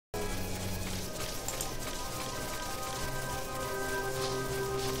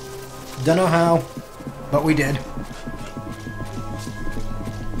Don't know how, but we did.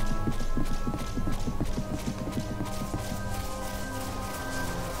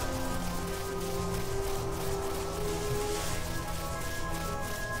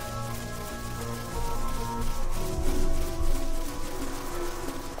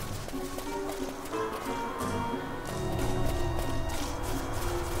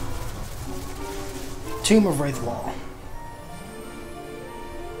 Tomb of Wraith Wall.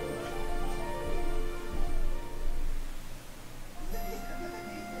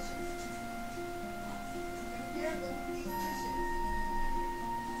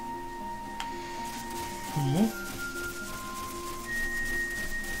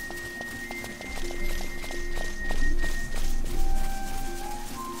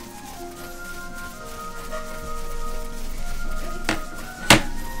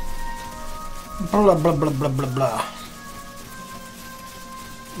 Blah blah blah blah blah blah.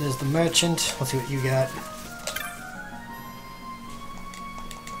 There's the merchant. Let's see what you got.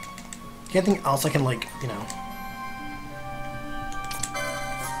 Anything else I can, like, you know?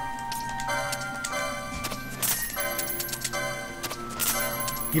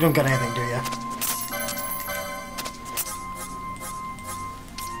 You don't got anything, do you?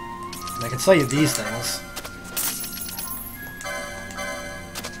 I can sell you these things.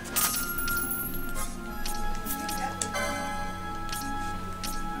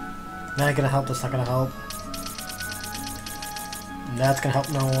 Not gonna help, that's not gonna help. That's gonna help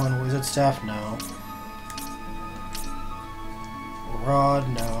no one. Wizard staff, no. Rod,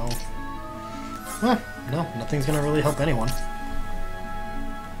 no. Huh, no, nothing's gonna really help anyone.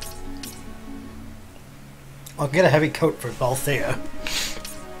 I'll get a heavy coat for Balthea.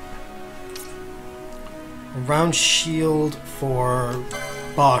 A round shield for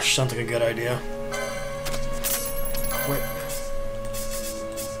Bosch sounds like a good idea. Wait.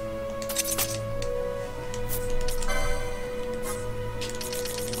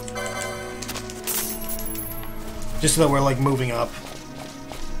 Just so that we're, like, moving up.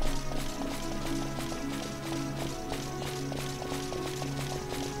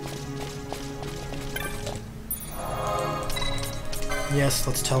 Yes,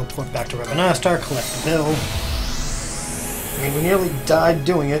 let's teleport back to Remaster, collect the bill. I mean, we nearly died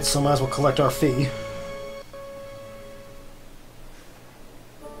doing it, so might as well collect our fee.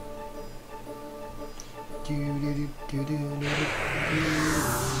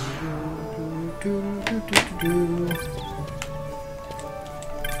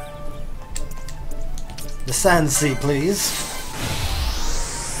 The Sand Sea, please.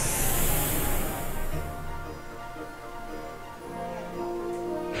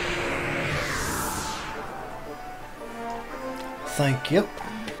 Thank you.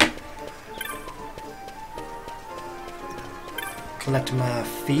 Collect my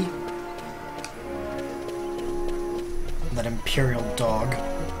fee. That Imperial dog.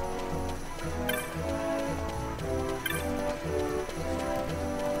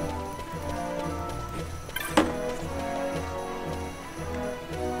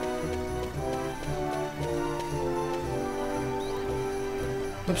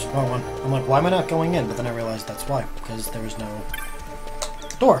 Oops, wrong one. I'm like, why am I not going in? But then I realized that's why, because there was no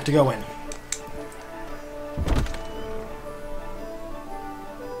door to go in.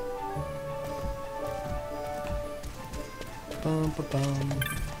 Bum, ba, bum.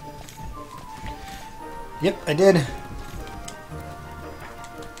 Yep, I did.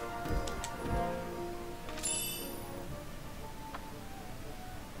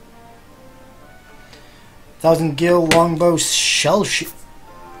 Thousand Gil longbow shell shoot.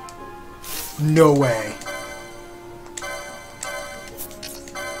 No way.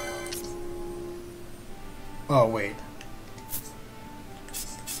 Oh, wait.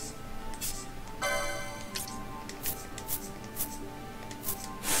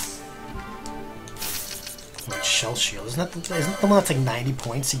 Wait, shell shield. Isn't the one that's like 90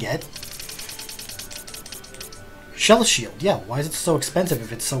 points to get? Shell shield, yeah. Why is it so expensive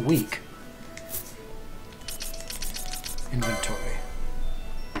if it's so weak? Inventory.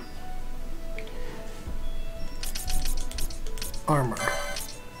 Armor.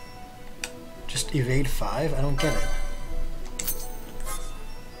 Just evade 5? I don't get it.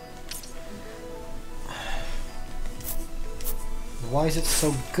 Why is it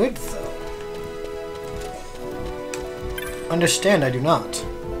so good, though? Understand, I do not.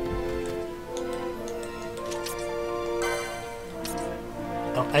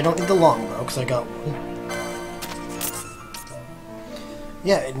 Oh, I don't need the longbow, because I got one.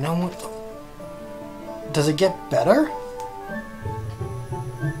 Yeah, no one... Does it get better?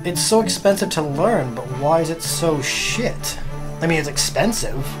 It's so expensive to learn, but why is it so shit? I mean, it's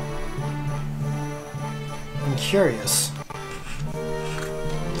expensive. curious.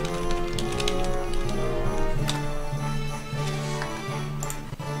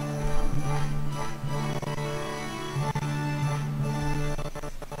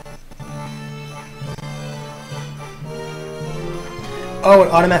 Oh,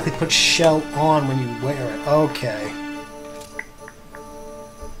 it automatically puts shell on when you wear it. Okay.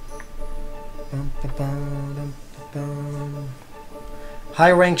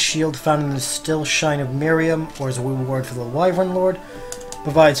 High-ranked shield found in the Still Shine of Miriam, or as a reward for the Wyvern Lord,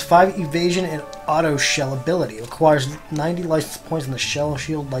 provides 5 evasion and auto shell ability. It requires 90 license points in the shell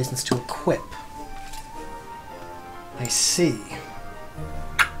shield license to equip. I see.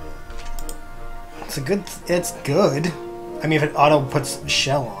 It's a good. It's good. I mean, if it auto puts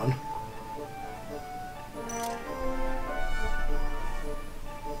shell on.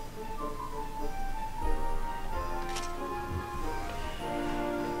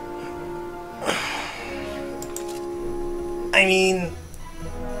 I mean,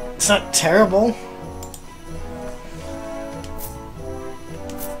 it's not terrible.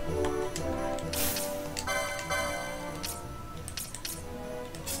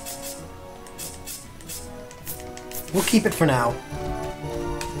 We'll keep it for now.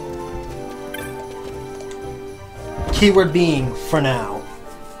 Keyword being, for now.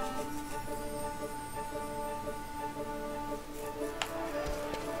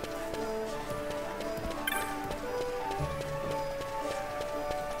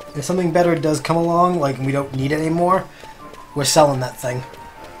 If something better does come along, like we don't need it anymore, we're selling that thing.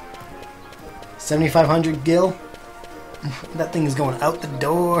 7,500 gil. That thing is going out the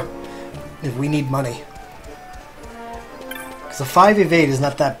door if we need money. Because a 5 evade is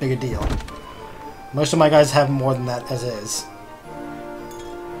not that big a deal. Most of my guys have more than that as is.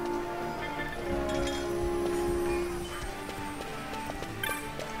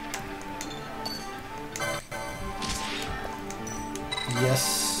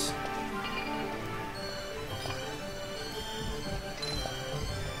 Yes.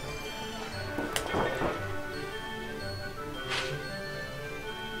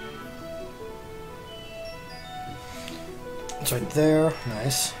 It's right there.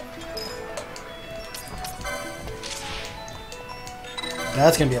 Nice.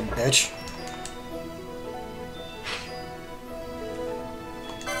 That's gonna be a bitch.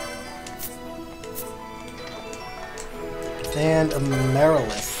 And a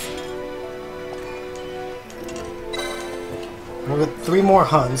Merilith. We'll get 3 more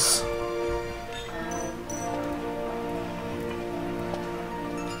hunts.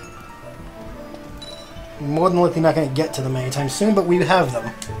 More than likely not going to get to them anytime soon, but we have them.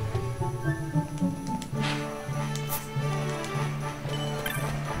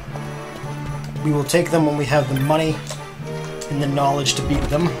 We will take them when we have the money and the knowledge to beat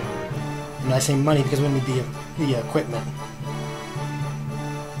them. And I say money because we need the equipment.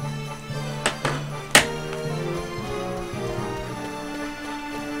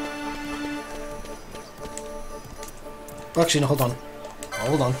 Actually, no, hold on.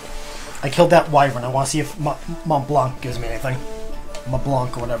 Hold on. I killed that wyvern. I want to see if Mont Blanc gives me anything. Mont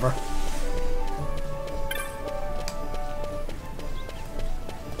Blanc or whatever.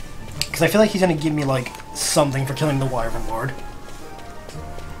 Because I feel like he's going to give me, like, something for killing the Wyvern Lord.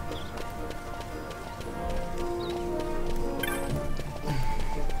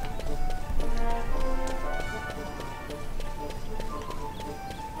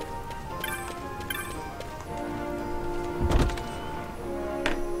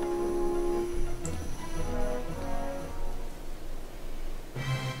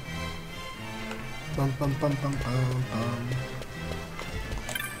 Bum, bum, bum, bum, bum, bum.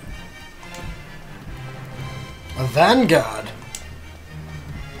 A Vanguard!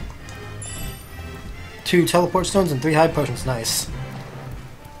 2 teleport stones and 3 high potions. Nice.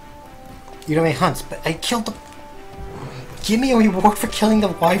 You don't make hunts, but I killed the... Give me a reward for killing the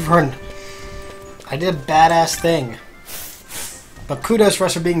wyvern! I did a badass thing. But kudos for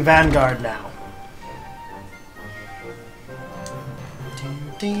us for being Vanguard now.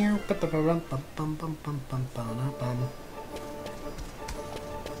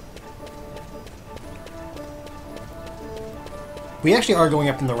 We actually are going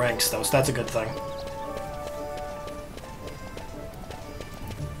up in the ranks, though, so that's a good thing.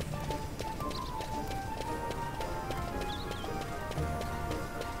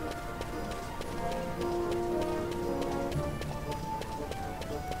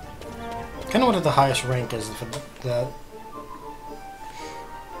 Kind of what the highest rank is for that.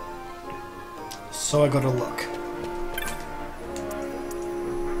 So I go to look.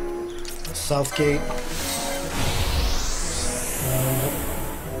 Southgate.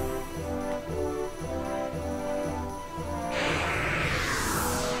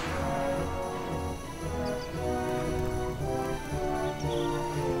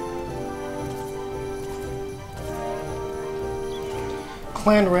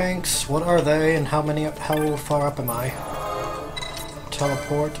 clan ranks. What are they, and how far up am I?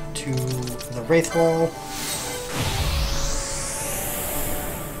 Teleport to the Wraith Wall.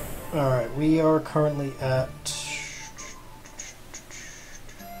 Alright, we are currently at...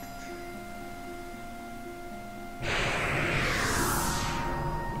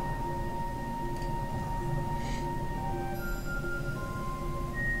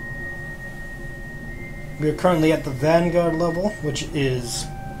 We are currently at the Vanguard level, which is...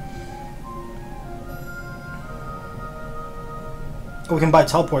 Oh, we can buy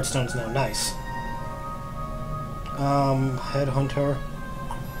teleport stones now. Nice. Headhunter.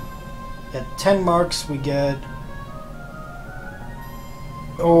 At 10 marks, we get...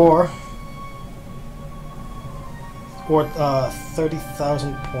 Or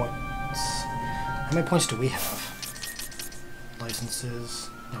 30,000 points. How many points do we have? Licenses...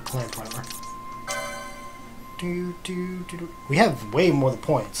 No, clan primer. We have way more than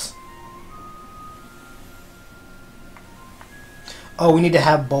points. Oh, we need to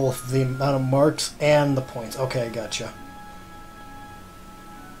have both the amount of marks and the points. Okay, gotcha.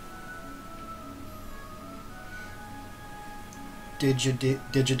 Did you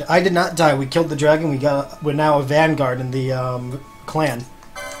I did not die. We killed the dragon. We're now a vanguard in the clan.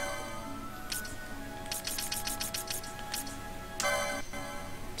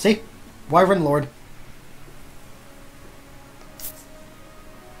 See? Wyvern Lord.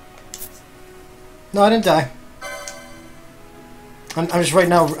 No, I didn't die. I'm just right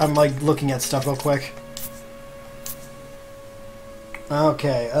now, I'm like looking at stuff real quick.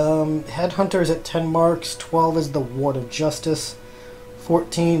 Okay, Headhunter is at 10 marks, 12 is the Ward of Justice,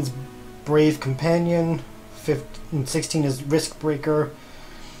 14 is Brave Companion, 15, 16 is Risk Breaker,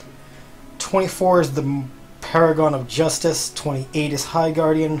 24 is the Paragon of Justice, 28 is High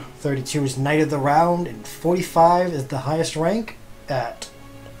Guardian, 32 is Knight of the Round, and 45 is the highest rank at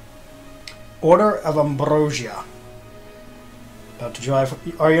Order of Ambrosia. About to drive.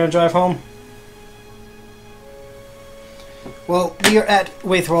 Are you going to drive home? Well, we are at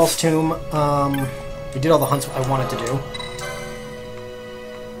Waithrall's tomb. We did all the hunts I wanted to do.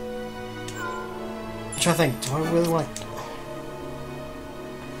 I'm trying to think. Do I really want to...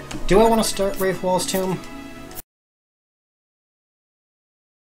 Do I want to start Wraithwall's tomb?